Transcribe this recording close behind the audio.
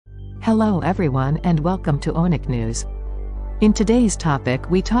Hello everyone and welcome to OHNICKNEWS. In today's topic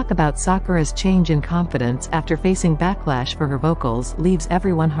we talk about Sakura's change in confidence after facing backlash for her vocals leaves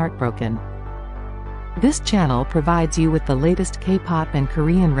everyone heartbroken. This channel provides you with the latest K-pop and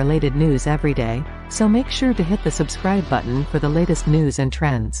Korean related news every day, so make sure to hit the subscribe button for the latest news and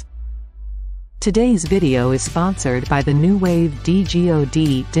trends. Today's video is sponsored by the new wave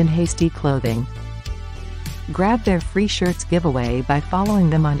DGOD Dinhasty Clothing. Grab their free shirts giveaway by following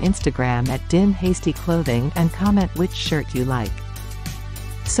them on Instagram at Dinhasty Clothing and comment which shirt you like.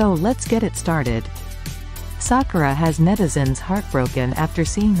 So let's get it started. Sakura has netizens heartbroken after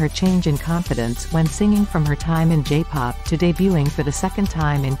seeing her change in confidence when singing from her time in J-pop to debuting for the second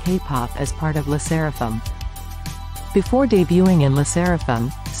time in K-pop as part of SSERAFIM. Before debuting in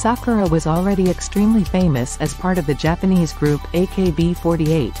SSERAFIM, Sakura was already extremely famous as part of the Japanese group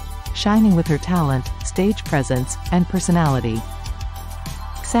AKB48, shining with her talent, stage presence, and personality.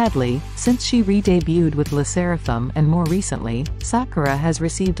 Sadly, since she re-debuted with SSERAFIM and more recently, Sakura has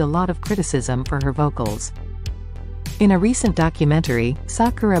received a lot of criticism for her vocals. In a recent documentary,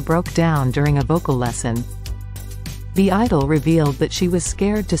 Sakura broke down during a vocal lesson. The idol revealed that she was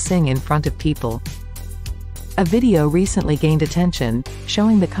scared to sing in front of people. A video recently gained attention,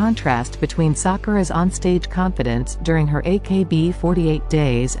 showing the contrast between Sakura's onstage confidence during her AKB48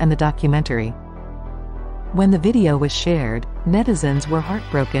 days and the documentary. When the video was shared, netizens were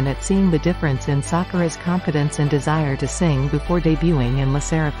heartbroken at seeing the difference in Sakura's confidence and desire to sing before debuting in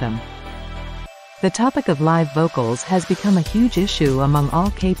SSERAFIM. The topic of live vocals has become a huge issue among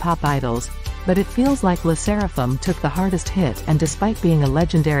all K-pop idols, but it feels like SSERAFIM took the hardest hit, and despite being a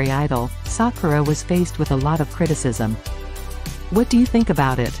legendary idol, Sakura was faced with a lot of criticism. What do you think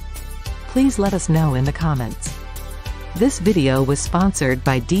about it? Please let us know in the comments. This video was sponsored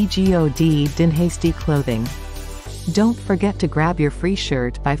by DGOD Dinhasty Clothing. Don't forget to grab your free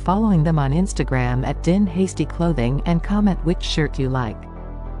shirt by following them on Instagram at Dinhasty Clothing and comment which shirt you like.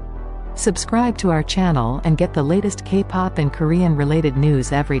 Subscribe to our channel and get the latest K-pop and Korean related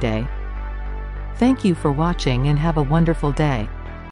news every day. Thank you for watching and have a wonderful day.